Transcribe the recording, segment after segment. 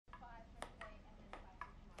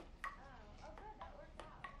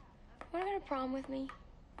to prom with me?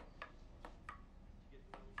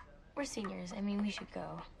 We're seniors. I mean, we should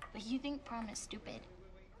go. But you think prom is stupid.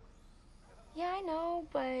 Yeah, I know,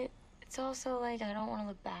 but it's also like I don't want to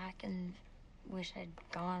look back and wish I'd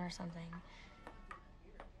gone or something.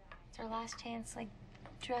 It's our last chance, like,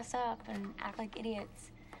 dress up and act like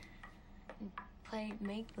idiots and play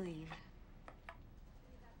make-believe.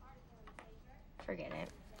 Forget it.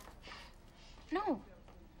 No,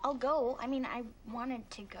 I'll go. I mean, I wanted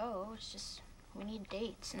to go. It's just we need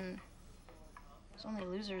dates, and there's only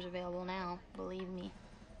losers available now, believe me.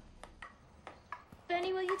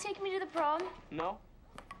 Benny, will you take me to the prom? No.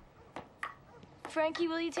 Frankie,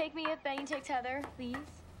 will you take me if Benny takes Heather, please?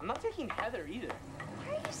 I'm not taking Heather either.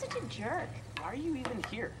 Why are you such a jerk? Why are you even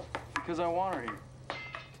here? Because I want her here.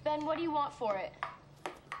 Ben, what do you want for it?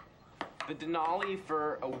 The Denali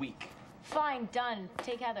for a week. Fine, done.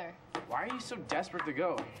 Take Heather. Why are you so desperate to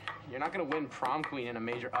go? You're not gonna win prom queen in a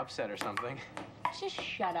major upset or something. Just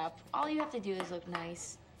shut up. All you have to do is look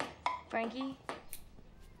nice. Frankie?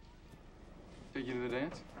 Take you to the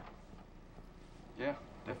dance? Yeah,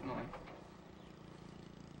 definitely.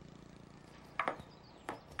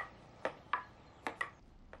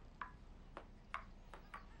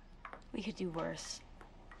 We could do worse.